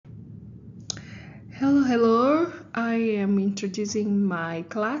Hello. I am introducing my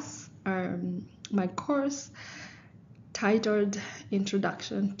my course titled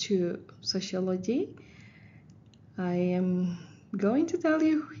Introduction to Sociology. I am going to tell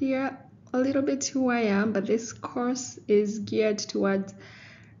you here a little bit who I am, but this course is geared towards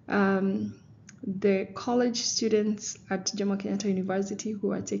the college students at Jomo Kenyatta University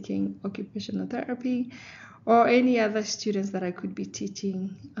who are taking occupational therapy, or any other students that I could be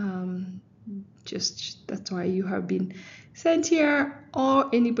teaching. Just that's why you have been sent here, or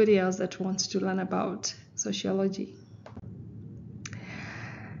anybody else that wants to learn about sociology.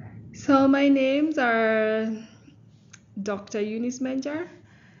 So my names are Dr. Eunice Menjar.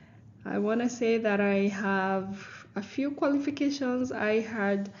 I want to say that I have a few qualifications. I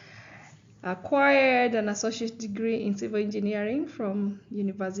had acquired an associate degree in civil engineering from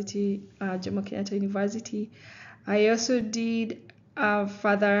Jomo Kenyatta University. I also did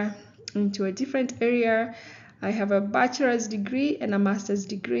further into a different area. I have a bachelor's degree and a master's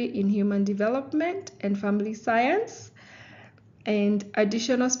degree in human development and family science, and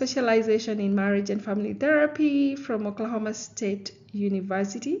additional specialization in marriage and family therapy from Oklahoma State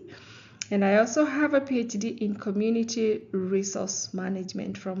University. And I also have a PhD in community resource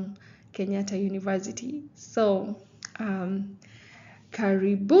management from Kenyatta University. So,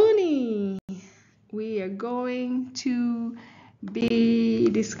 karibuni. We are going to be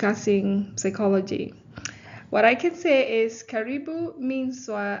discussing psychology. What I can say is karibu means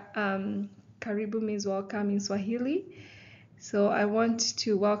welcome in Swahili. So I want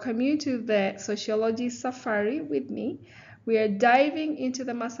to welcome you to the Sociology Safari with me. We are diving into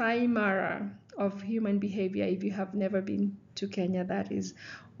the Masai Mara of human behavior. If you have never been to Kenya, that is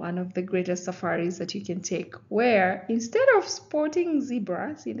one of the greatest safaris that you can take, where instead of sporting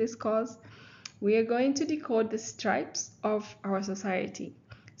zebras in this course, we are going to decode the stripes of our society.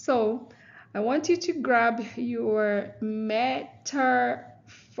 So I want you to grab your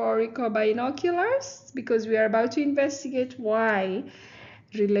metaphorical binoculars, because we are about to investigate why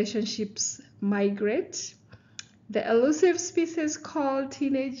relationships migrate, the elusive species called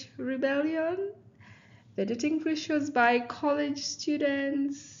teenage rebellion, the dating rituals by college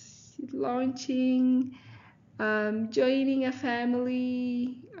students, launching, joining a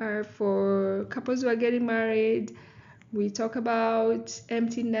family, or for couples who are getting married. We talk about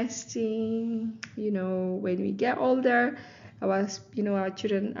empty nesting. When we get older, our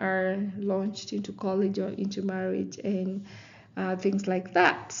children are launched into college or into marriage, and things like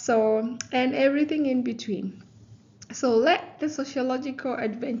that. So, and everything in between. So let the sociological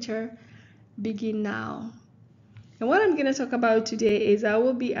adventure begin now. And what I'm going to talk about today is I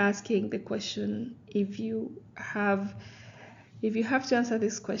will be asking the question, if you have to answer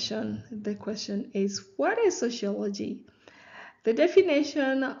this question, the question is, what is sociology? The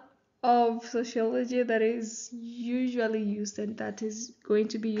definition of sociology that is usually used, and that is going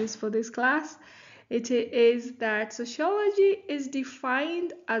to be used for this class, it is that sociology is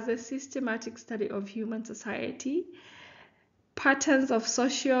defined as a systematic study of human society, patterns of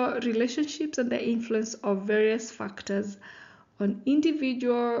social relationships, and the influence of various factors on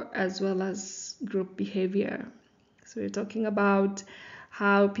individual as well as group behavior. So we're talking about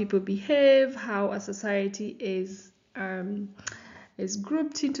how people behave, how a society is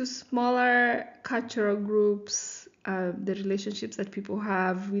grouped into smaller cultural groups, the relationships that people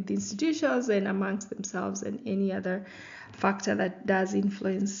have with institutions and amongst themselves, and any other factor that does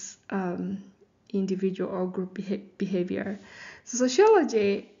influence individual or group behavior. So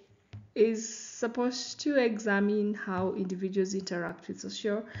sociology is supposed to examine how individuals interact with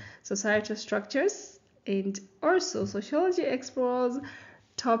societal structures, and also sociology explores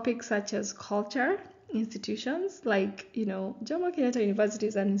topics such as culture, institutions, like Jomo Kenyatta University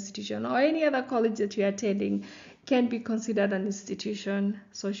is an institution, or any other college that you're attending can be considered an institution,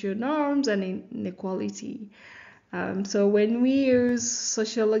 social norms, and inequality. So when we use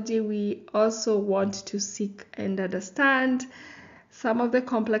sociology, we also want to seek and understand some of the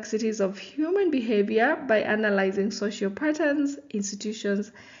complexities of human behavior by analyzing social patterns,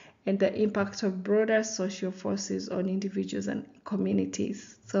 institutions, and the impact of broader social forces on individuals and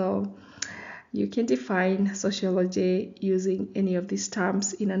communities. So you can define sociology using any of these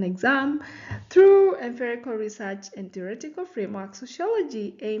terms in an exam. Through empirical research and theoretical framework,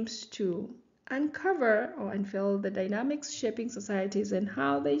 sociology aims to uncover or unveil the dynamics shaping societies and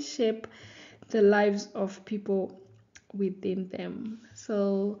how they shape the lives of people within them.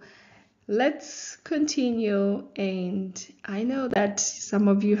 So let's continue. And I know that some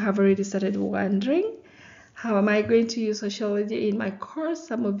of you have already started wondering, how am I going to use sociology in my course?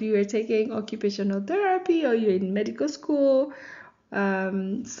 Some of you are taking occupational therapy, or you're in medical school,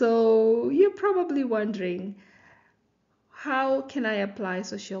 So you're probably wondering, how can I apply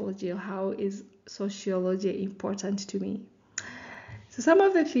sociology, or how is sociology important to me? So some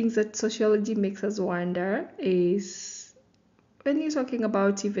of the things that sociology makes us wonder is when you're talking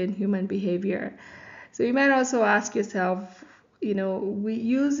about even human behavior. So you might also ask yourself, we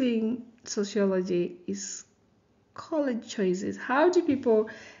using sociology is college choices. How do people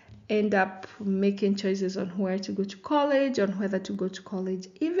end up making choices on where to go to college, on whether to go to college?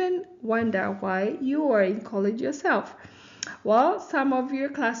 Even wonder why you are in college yourself. Well, some of your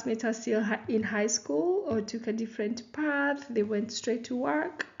classmates are still in high school or took a different path. They went straight to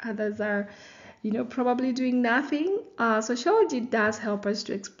work. Others are, probably doing nothing. Sociology does help us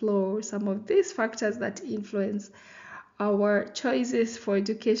to explore some of these factors that influence our choices for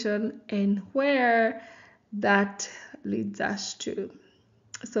education and where that leads us to.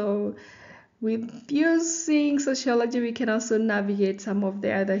 So with using sociology, we can also navigate some of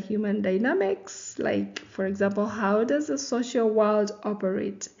the other human dynamics, like, for example, how does the social world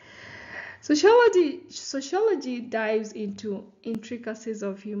operate? Sociology dives into intricacies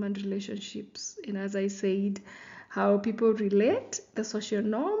of human relationships, and as I said, how people relate, the social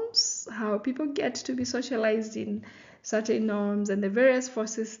norms, how people get to be socialized in certain norms, and the various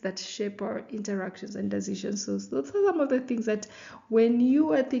forces that shape our interactions and decisions. So those are some of the things that when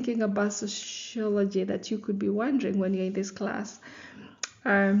you are thinking about sociology that you could be wondering when you're in this class.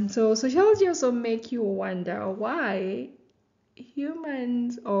 So sociology also make you wonder why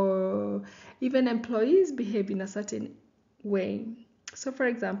humans or even employees behave in a certain way. So for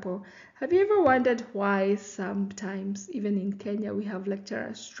example, have you ever wondered why sometimes, even in Kenya, we have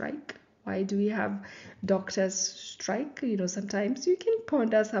lecturers strike? Why do we have doctors strike? Sometimes you can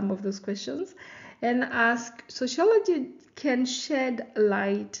ponder some of those questions and ask. Sociology can shed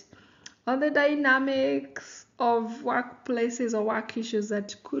light on the dynamics of workplaces or work issues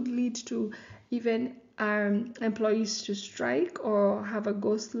that could lead to even employees to strike or have a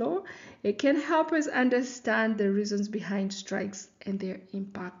go slow. It can help us understand the reasons behind strikes and their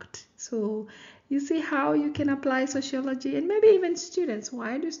impact. So you see how you can apply sociology, and maybe even students.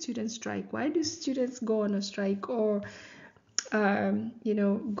 Why do students strike? Why do students go on a strike, or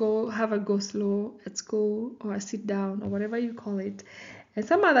go have a go slow at school, or a sit down, or whatever you call it? And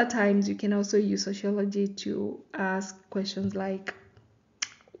some other times you can also use sociology to ask questions like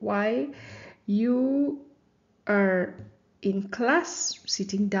why you are in class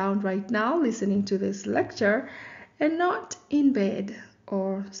sitting down right now listening to this lecture and not in bed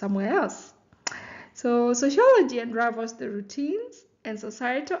or somewhere else. So sociology unravels the routines and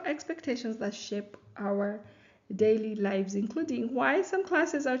societal expectations that shape our daily lives, including why some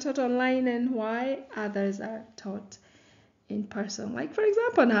classes are taught online and why others are taught in person. Like, for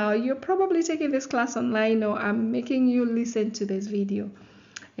example, now you're probably taking this class online, or I'm making you listen to this video.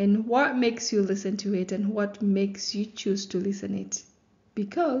 And what makes you listen to it, and what makes you choose to listen it?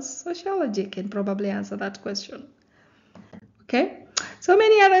 Because sociology can probably answer that question. Okay? So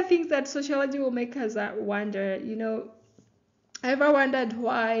many other things that sociology will make us wonder. Ever wondered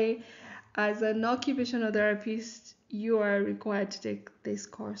why, as an occupational therapist, you are required to take this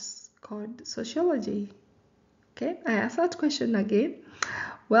course called sociology? Okay, I ask that question again.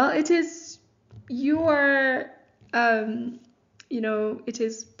 Well, it is your, it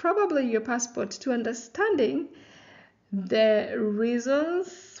is probably your passport to understanding the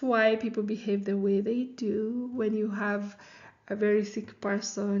reasons why people behave the way they do. When you have a very sick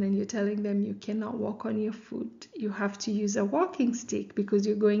person and you're telling them you cannot walk on your foot, you have to use a walking stick because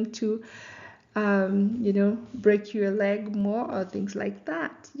you're going to break your leg more, or things like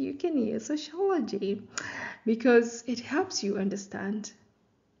that. You can use sociology because it helps you understand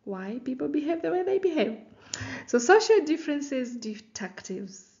why people behave the way they behave. So social differences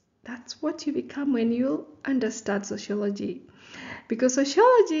detectives, that's what you become when you understand sociology, because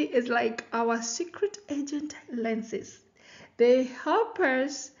sociology is like our secret agent lenses. They help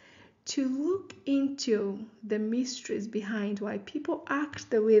us to look into the mysteries behind why people act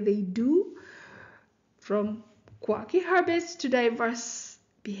the way they do, from quirky habits to diverse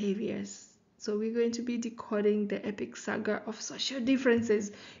behaviors. So we're going to be decoding the epic saga of social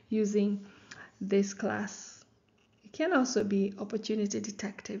differences using this class. You can also be opportunity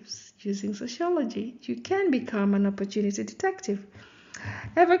detectives using sociology. You can become an opportunity detective.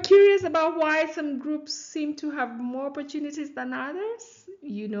 Ever curious about why some groups seem to have more opportunities than others?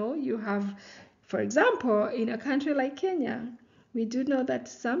 You have, for example, in a country like Kenya, we do know that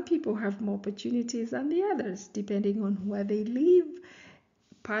some people have more opportunities than the others, depending on where they live,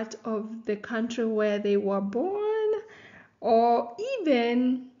 part of the country where they were born, or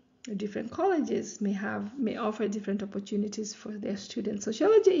even different colleges may offer different opportunities for their students.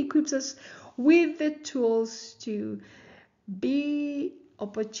 Sociology equips us with the tools to be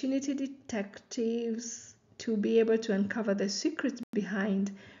opportunity detectives, to be able to uncover the secrets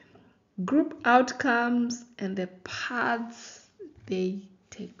behind group outcomes and the paths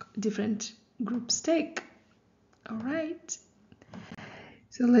different groups take. All right,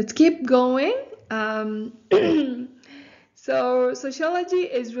 so let's keep going. So sociology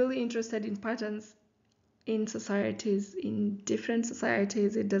is really interested in patterns in societies, in different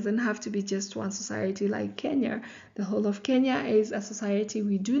societies. It doesn't have to be just one society like Kenya. The whole of Kenya is a society.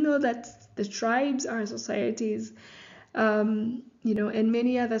 We do know that the tribes are societies, and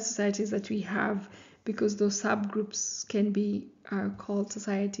many other societies that we have, because those subgroups can be called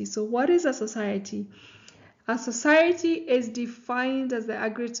society. So what is a society? A society is defined as the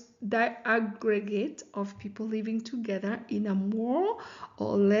aggregate of people living together in a more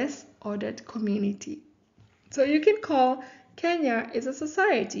or less ordered community. So you can call Kenya is a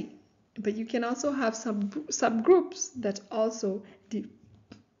society, but you can also have some subgroups that also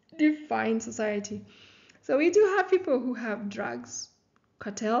define society. So we do have people who have drugs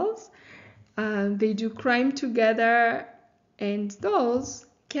cartels, they do crime together, and those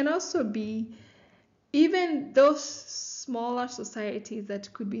can also be even those smaller societies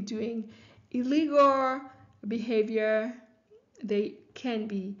that could be doing illegal behavior. They can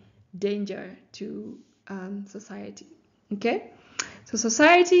be danger to society. Okay, so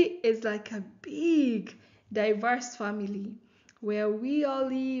society is like a big diverse family where we all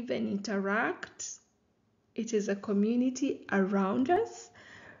live and interact. It is a community around us,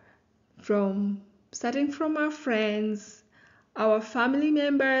 starting from our friends, our family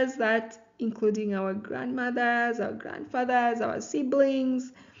members, that including our grandmothers, our grandfathers, our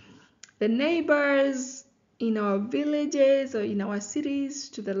siblings, the neighbors in our villages or in our cities,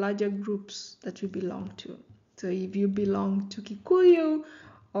 to the larger groups that we belong to. So if you belong to Kikuyu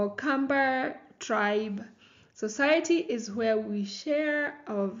or Kamba tribe, society is where we share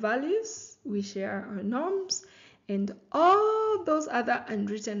our values, we share our norms, and all those other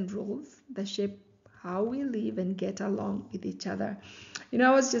unwritten rules that shape how we live and get along with each other.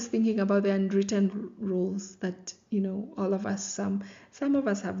 I was just thinking about the unwritten rules that, all of us, some of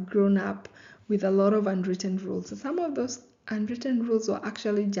us have grown up with a lot of unwritten rules. So some of those unwritten rules were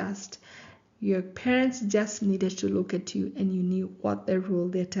actually just your parents just needed to look at you and you knew what the rule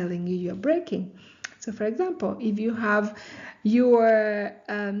they're telling you you're breaking. So for example, if you have you're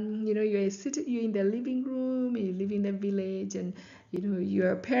in the living room, you live in the village, and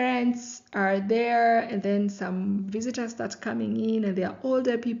your parents are there, and then some visitors start coming in and they are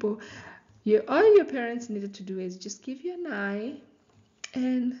older people, all your parents needed to do is just give you an eye,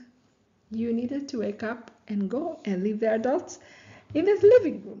 and you needed to wake up and go and leave the adults in the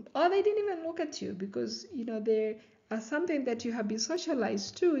living room, or they didn't even look at you, because there are something that you have been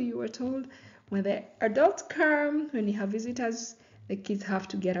socialized to. You were told when the adults come, when you have visitors, the kids have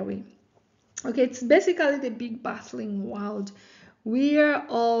to get away. Okay, it's basically the big bustling world we are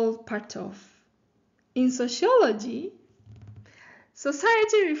all part of. In sociology,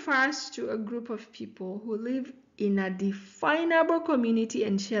 society refers to a group of people who live in a definable community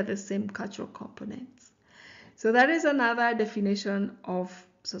and share the same cultural components. So that is another definition of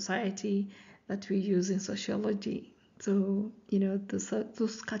society that we use in sociology. So,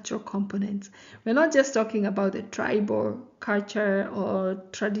 those cultural components. We're not just talking about the tribal culture or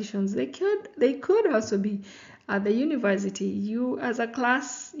traditions. They could also be at the university. You as a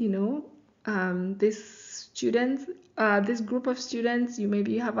class, this group of students,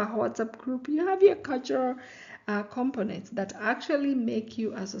 maybe you have a WhatsApp group, you have your cultural components that actually make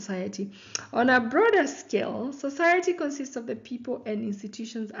you a society. On a broader scale, society consists of the people and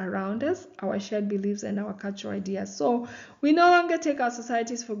institutions around us, our shared beliefs, and our cultural ideas. So we no longer take our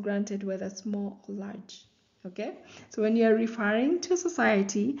societies for granted, whether small or large. Okay, so when you're referring to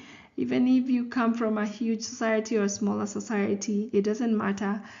society, even if you come from a huge society or a smaller society, it doesn't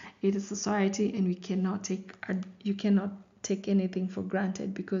matter. It is society, and you cannot take anything for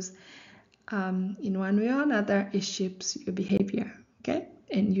granted, because in one way or another, it shapes your behavior, okay,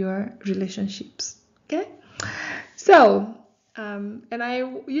 and your relationships, okay. So, and I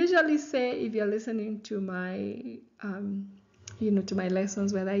usually say, if you're listening to my, to my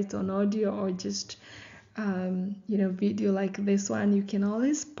lessons, whether it's on audio or just, video like this one, you can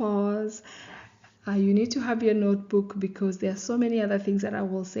always pause. You need to have your notebook, because there are so many other things that I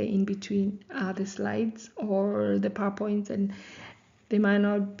will say in between the slides or the PowerPoints, and they might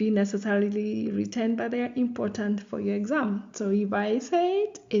not be necessarily written, but they are important for your exam. So if I say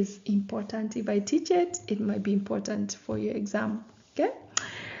it, it's important. If I teach it, it might be important for your exam. Okay?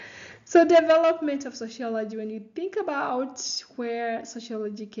 So development of sociology, when you think about where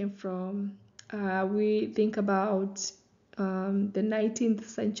sociology came from, we think about the 19th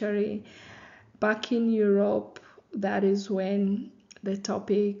century. Back in Europe, that is when the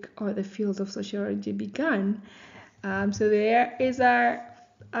topic or the field of sociology began. So there is a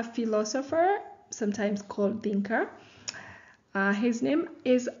philosopher, sometimes called thinker. His name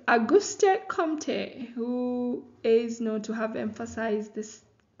is Auguste Comte, who is known to have emphasized the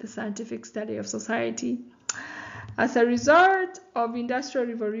scientific study of society. As a result of industrial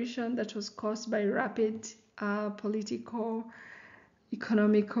revolution that was caused by rapid political,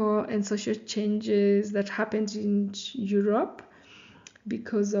 economical, and social changes that happened in Europe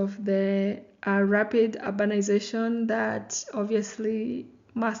because of the rapid urbanization that obviously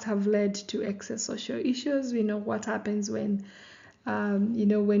must have led to excess social issues. We know what happens when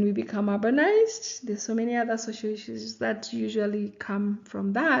when we become urbanized. There's so many other social issues that usually come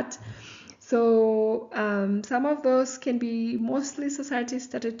from that. So some of those can be, mostly society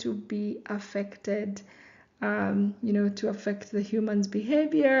started to be affected, to affect the human's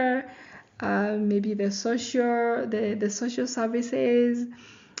behavior, maybe the social services,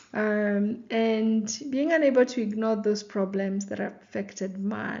 and being unable to ignore those problems that affected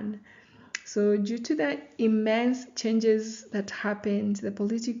man. So due to the immense changes that happened, the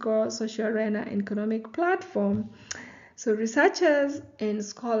political, social arena, and economic platform, so researchers and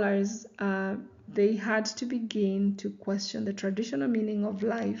scholars, they had to begin to question the traditional meaning of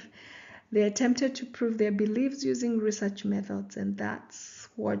life. They attempted to prove their beliefs using research methods, and that's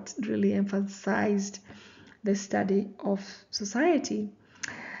what really emphasized the study of society.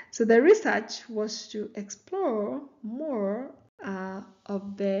 So the research was to explore more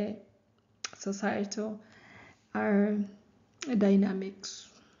of the societal dynamics.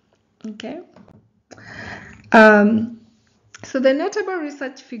 Okay. So the notable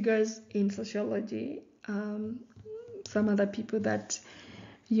research figures in sociology, some other people that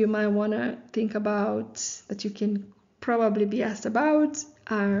you might want to think about, that you can probably be asked about,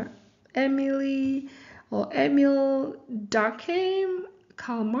 are Emil Durkheim,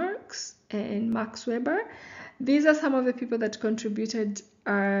 Karl Marx, and Max Weber. These are some of the people that contributed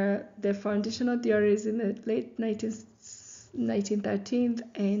the foundational theories in the late 1913th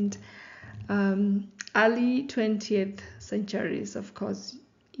and early 20th centuries, of course,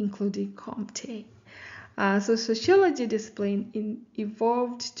 including Comte. So sociology discipline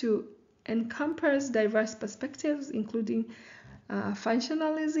evolved to encompass diverse perspectives, including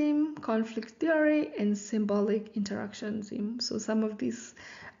functionalism, conflict theory, and symbolic interactionism. So some of these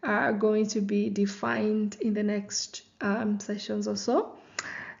are going to be defined in the next sessions or so.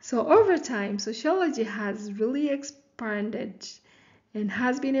 So over time, sociology has really expanded and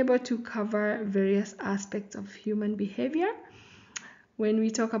has been able to cover various aspects of human behavior. When we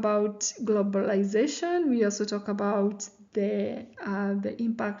talk about globalization, we also talk about the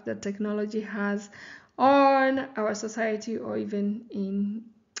impact that technology has on our society, or even in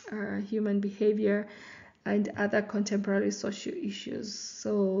human behavior and other contemporary social issues.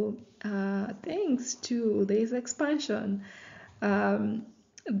 So thanks to this expansion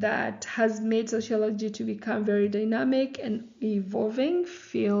that has made sociology to become very dynamic and evolving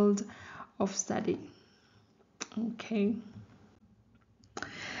field of study. Okay.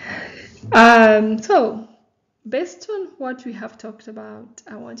 So based on what we have talked about,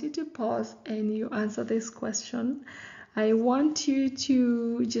 I want you to pause and you answer this question. I want you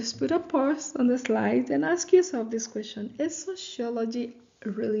to just put a pause on the slide and ask yourself this question: is sociology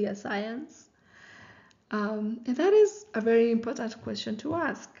really a science? And that is a very important question to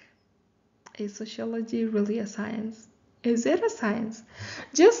ask. Is sociology really a science? Is it a science?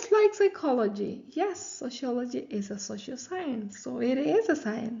 Just like psychology, yes, sociology is a social science, so it is a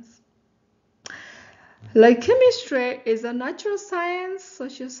science. Like chemistry is a natural science,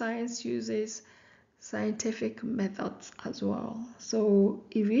 social science uses scientific methods as well. So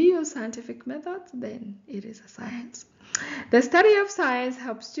if you use scientific methods, then it is a science. The study of science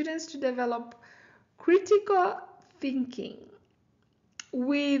helps students to develop critical thinking.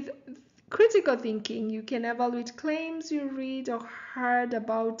 With critical thinking, you can evaluate claims you read or heard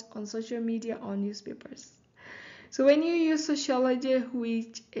about on social media or newspapers. So when you use sociology,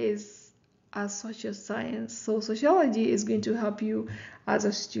 which is a social science, so sociology is going to help you as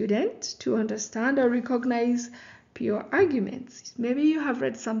a student to understand or recognize pure arguments. Maybe you have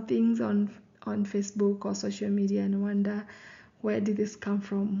read some things on Facebook or social media and wonder, where did this come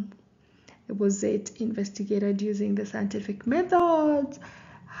from? Was it investigated using the scientific methods?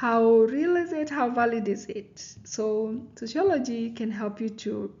 How real is it? How valid is it? So sociology can help you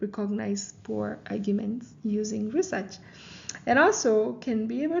to recognize poor arguments using research. and also can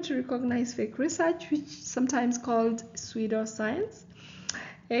be able to recognize fake research, which is sometimes called pseudoscience.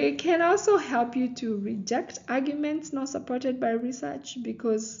 It can also help you to reject arguments not supported by research,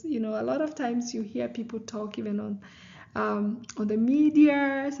 because a lot of times you hear people talk even on the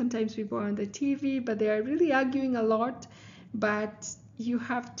media. Sometimes people are on the TV, but they are really arguing a lot. But you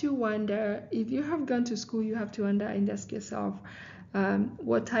have to wonder, if you have gone to school, you have to wonder and ask yourself,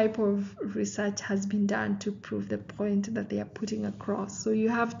 what type of research has been done to prove the point that they are putting across. So you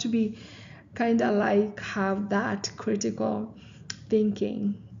have to be kind of like have that critical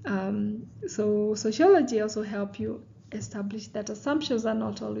thinking. So sociology also help you establish that assumptions are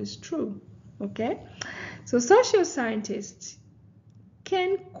not always true. Okay, so social scientists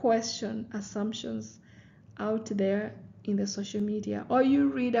can question assumptions out there in the social media, or you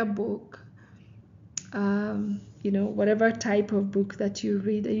read a book, whatever type of book that you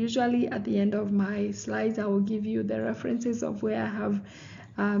read. Usually at the end of my slides, I will give you the references of where I have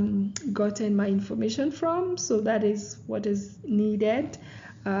gotten my information from. So that is what is needed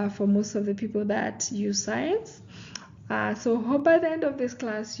for most of the people that use science. So hope by the end of this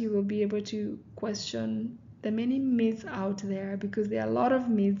class, you will be able to question the many myths out there, because there are a lot of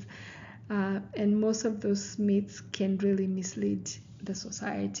myths, and most of those myths can really mislead the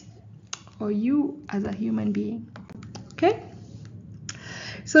society or you as a human being. Okay?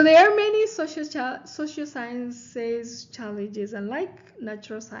 So there are many social sciences challenges, and like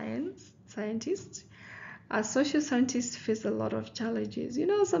natural scientists, social scientists face a lot of challenges.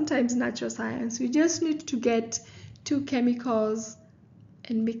 Sometimes natural science, you just need to get 2 chemicals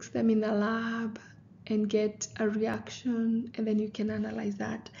and mix them in the lab and get a reaction, and then you can analyze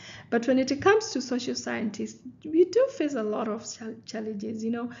that. But when it comes to social scientists, we do face a lot of challenges.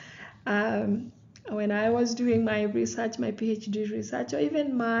 When I was doing my research, my PhD research, or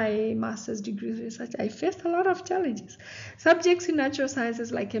even my master's degree research, I faced a lot of challenges. Subjects in natural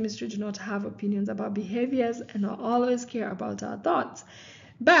sciences like chemistry do not have opinions about behaviors and not always care about our thoughts.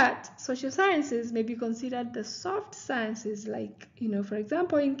 But social sciences may be considered the soft sciences, like, for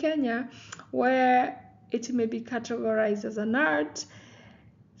example, in Kenya, where it may be categorized as an art.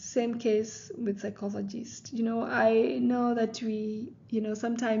 Same case with psychologists. I know that we,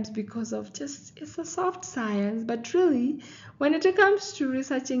 sometimes because of just, it's a soft science, but really, when it comes to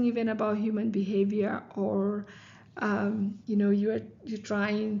researching even about human behavior, or you're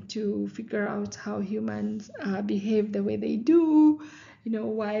trying to figure out how humans behave the way they do,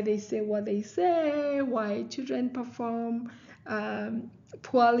 why they say what they say, why children perform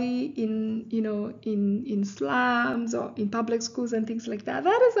poorly in slums or in public schools and things like that.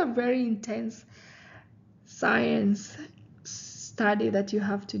 That is a very intense science study that you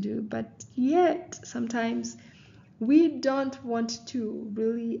have to do. But yet, sometimes we don't want to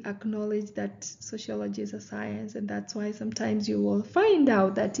really acknowledge that sociology is a science, and that's why sometimes you will find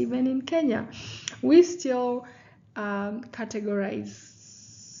out that even in Kenya, we still categorize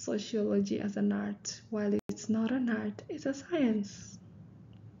sociology as an art, while it's not an art, it's a science.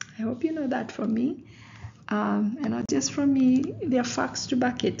 I hope you know that from me, and not just from me, there are facts to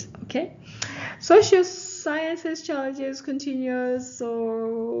back it. Okay, social sciences challenges continues.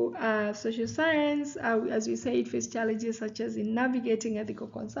 So social science, as we say, it faces challenges such as in navigating ethical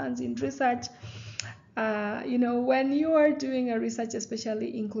concerns in research. When you are doing a research,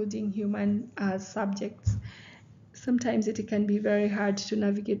 especially including human subjects, sometimes it can be very hard to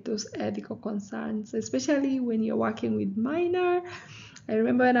navigate those ethical concerns, especially when you're working with minor. I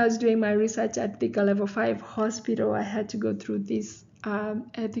remember when I was doing my research at the level 5 hospital, I had to go through this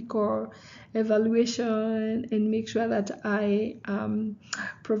ethical evaluation and make sure that I am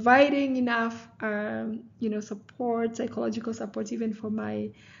providing enough, support, psychological support, even for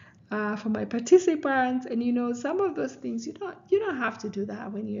my participants. And some of those things you don't have to do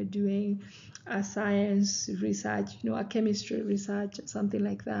that when you're doing a science research, a chemistry research, something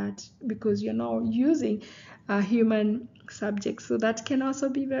like that, because you're not using human subjects. So that can also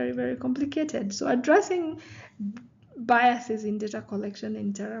be very, very complicated. So addressing biases in data collection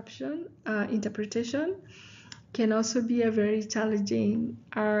and interpretation can also be a very challenging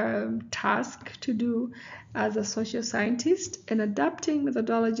task to do as a social scientist, and adapting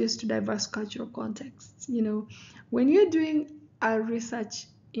methodologies to diverse cultural contexts. When you're doing a research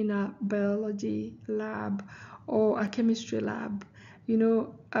in a biology lab or a chemistry lab,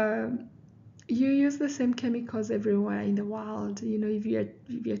 you use the same chemicals everywhere in the world. If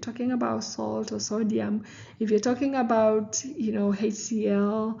you're talking about salt or sodium, if you're talking about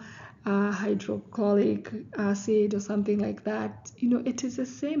HCl, hydrochloric acid or something like that, it is the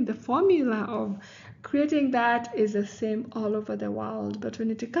same. The formula of creating that is the same all over the world. But when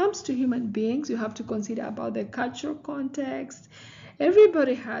it comes to human beings, you have to consider about the cultural context.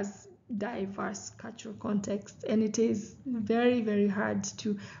 Everybody has diverse cultural context, and it is very, very hard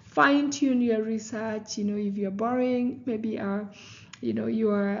to fine-tune your research. If you're borrowing, maybe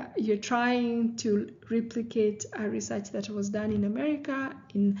you're trying to replicate a research that was done in America,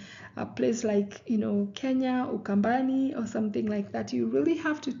 in a place like Kenya, Ukambani, or something like that. You really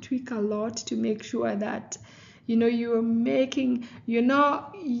have to tweak a lot to make sure that you're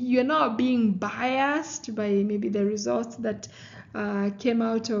not being biased by maybe the results that came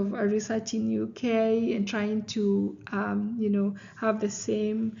out of a research in UK, and trying to have the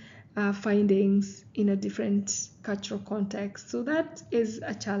same findings in a different cultural context. So that is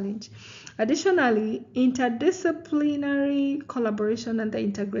a challenge. Additionally, interdisciplinary collaboration and the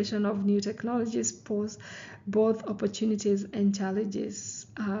integration of new technologies pose both opportunities and challenges.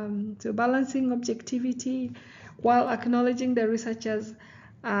 So balancing objectivity while acknowledging the researcher's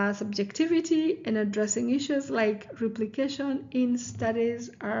subjectivity and addressing issues like replication in studies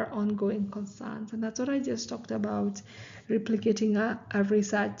are ongoing concerns. And that's what I just talked about, replicating a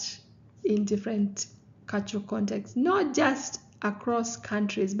research in different cultural contexts, not just across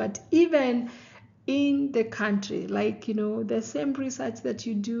countries, but even in the country. Like, the same research that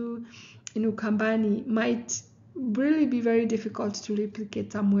you do in Ukambani might really be very difficult to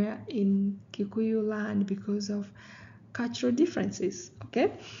replicate somewhere in Kikuyu land because of cultural differences.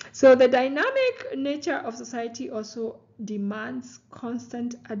 Okay, so the dynamic nature of society also demands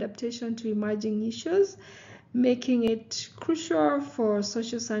constant adaptation to emerging issues, making it crucial for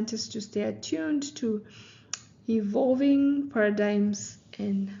social scientists to stay attuned to evolving paradigms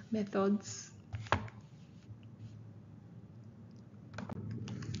and methods.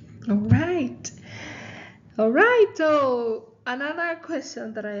 All right, so another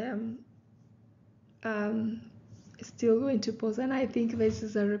question that I am still going to pose, and I think this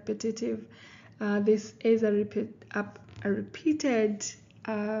is a repeated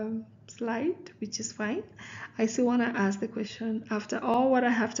slide, which is fine. I still want to ask the question, after all what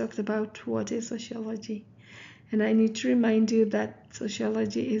I have talked about, what is sociology? And I need to remind you that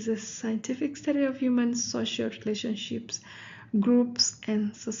sociology is a scientific study of human social relationships, groups,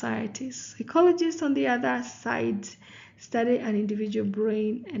 and societies. Psychologists, on the other side, study an individual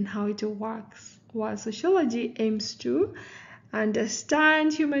brain and how it works, while sociology aims to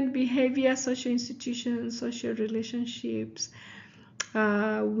understand human behavior, social institutions, social relationships.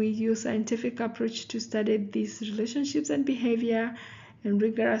 We use scientific approach to study these relationships and behavior, and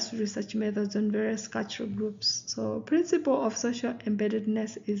rigorous research methods on various cultural groups. So principle of social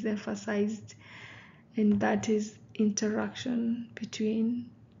embeddedness is emphasized, and that is interaction between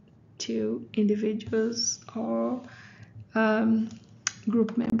two individuals or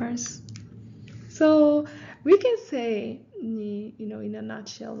group members. So we can say, in a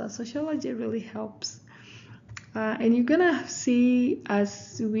nutshell, that sociology really helps. And you're gonna see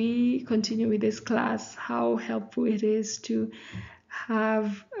as we continue with this class how helpful it is to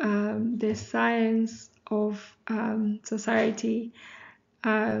have the science of society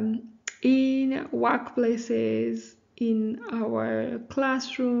in workplaces, in our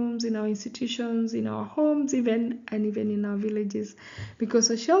classrooms, in our institutions, in our homes, even in our villages, because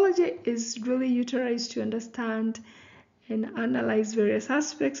sociology is really utilized to understand and analyze various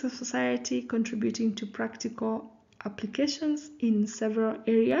aspects of society, contributing to practical applications in several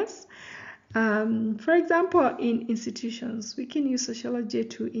areas. For example, in institutions, we can use sociology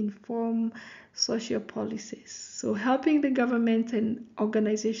to inform social policies, so helping the government and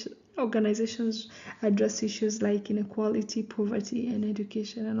organizations address issues like inequality, poverty, and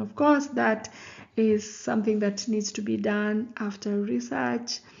education. And of course, that is something that needs to be done after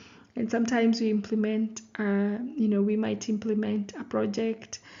research. And sometimes we might implement a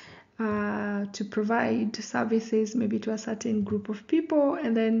project to provide services maybe to a certain group of people,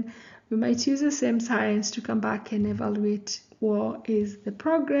 and then we might use the same science to come back and evaluate what is the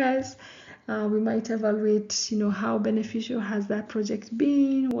progress. We might evaluate, how beneficial has that project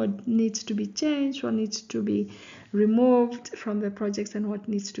been, what needs to be changed, what needs to be removed from the projects, and what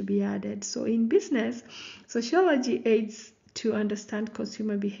needs to be added. So in business, sociology aids to understand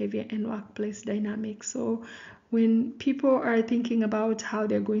consumer behavior and workplace dynamics. So when people are thinking about how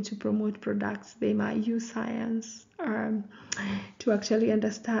they're going to promote products, they might use science to actually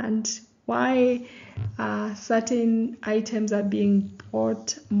understand why certain items are being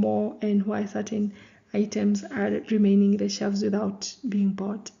bought more and why certain items are remaining in the shelves without being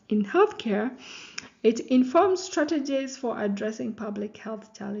bought. In healthcare, It informs strategies for addressing public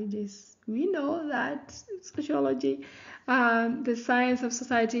health challenges. We know that sociology, the science of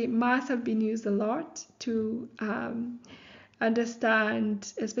society, must have been used a lot to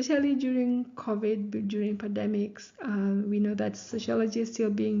understand, especially during COVID, during pandemics. We know that sociology is still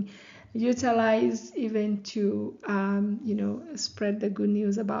being utilized even to, spread the good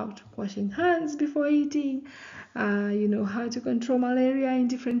news about washing hands before eating, how to control malaria in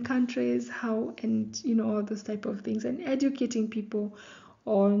different countries, and all those type of things, and educating people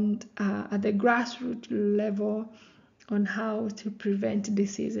on at the grassroots level on how to prevent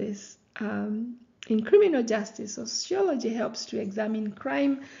diseases. In criminal justice, sociology helps to examine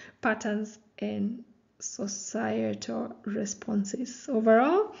crime patterns and societal responses.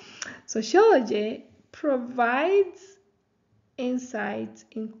 Overall, sociology provides insights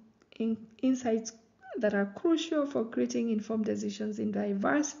insights that are crucial for creating informed decisions in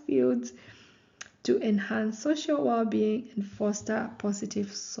diverse fields to enhance social well-being and foster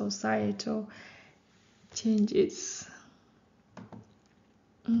positive societal changes.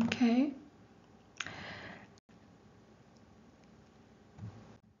 Okay.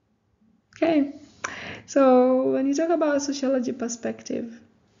 Okay. So when you talk about sociology perspective,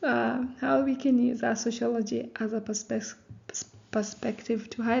 how we can use our sociology as a perspective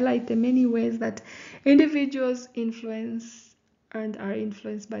to highlight the many ways that individuals influence and are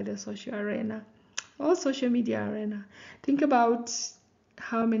influenced by the social arena or social media arena. Think about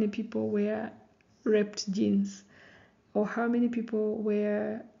how many people wear ripped jeans, or how many people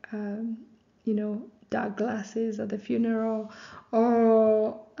wear, dark glasses at the funeral,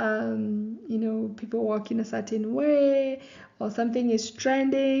 or people walk in a certain way, or something is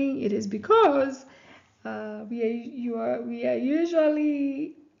trending. It is because we are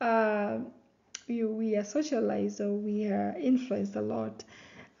usually we are socialized, or we are influenced a lot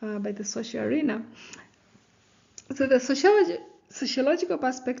by the social arena. So the sociological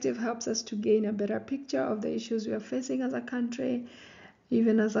perspective helps us to gain a better picture of the issues we are facing as a country,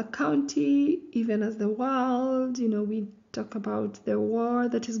 even as a county, even as the world. We talk about the war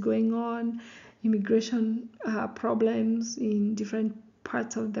that is going on, immigration problems in different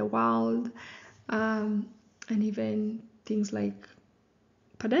parts of the world, and even things like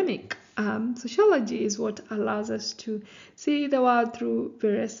pandemic. Sociology is what allows us to see the world through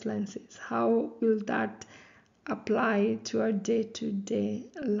various lenses. How will that apply to our day-to-day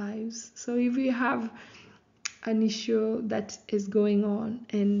lives? So if we have an issue that is going on,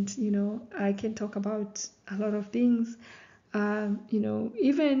 and I can talk about a lot of things,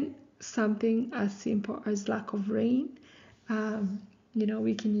 even something as simple as lack of rain,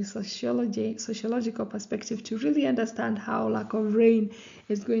 we can use sociological perspective to really understand how lack of rain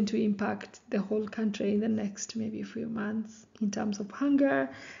is going to impact the whole country in the next maybe few months in terms of hunger,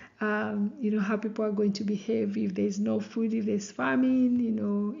 how people are going to behave if there's no food, if there's famine,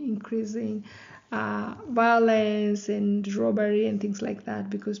 increasing violence and robbery and things like that,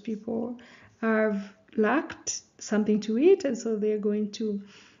 because people have lacked something to eat, and so they're going to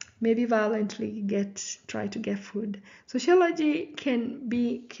maybe violently try to get food. Sociology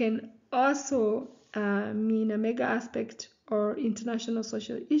can also mean a mega aspect or international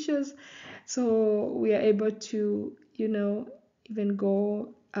social issues. So we are able to, even go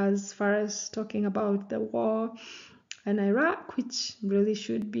as far as talking about the war in Iraq, which really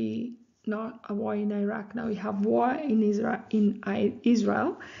should be not a war in Iraq. Now we have war in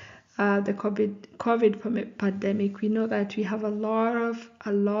Israel. The COVID pandemic, we know that we have a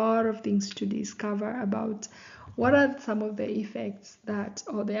lot of things to discover about what are some of the effects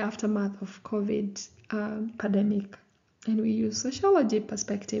or the aftermath of COVID pandemic, and we use sociological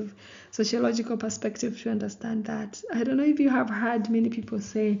perspective to understand that. I don't know if you have heard many people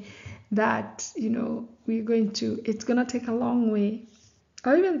say that it's gonna take a long way,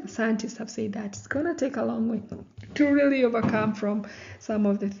 or even the scientists have said that it's going to take a long way to really overcome from some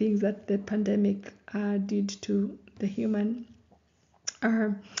of the things that the pandemic did to the human,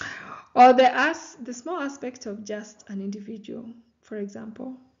 or the small aspect of just an individual. For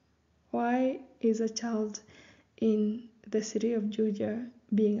example, why is a child in the city of Georgia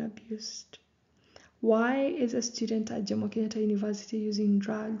being abused? Why is a student at Jomo Kenyatta University using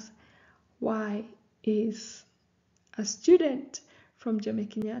drugs? Why is a student from Jomo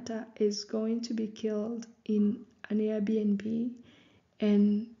Kenyatta is going to be killed in an Airbnb,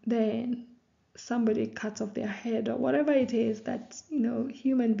 and then somebody cuts off their head, or whatever it is that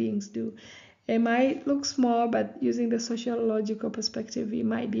human beings do? It might look small, but using the sociological perspective, we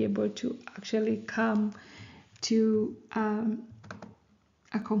might be able to actually come to a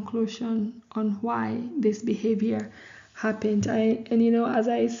conclusion on why this behavior happened. As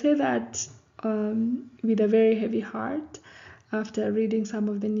I say that, with a very heavy heart after reading some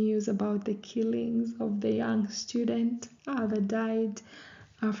of the news about the killings of the young student that died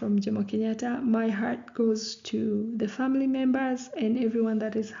from Jomo Kenyatta. My heart goes to the family members and everyone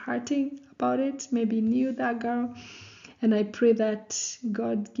that is hurting about it, maybe knew that girl. And I pray that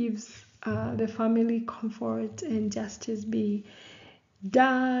God gives the family comfort and justice be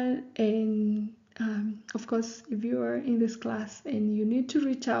done. And of course, if you are in this class and you need to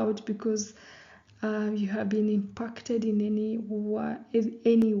reach out because you have been impacted in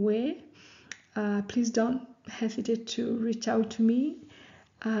any way, please don't hesitate to reach out to me.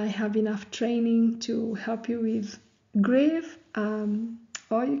 I have enough training to help you with grief,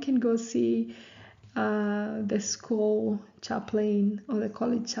 or you can go see the school chaplain or the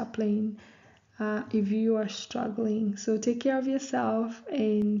college chaplain if you are struggling. So take care of yourself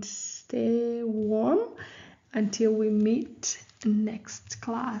and stay warm until we meet next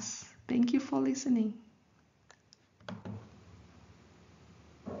class. Thank you for listening.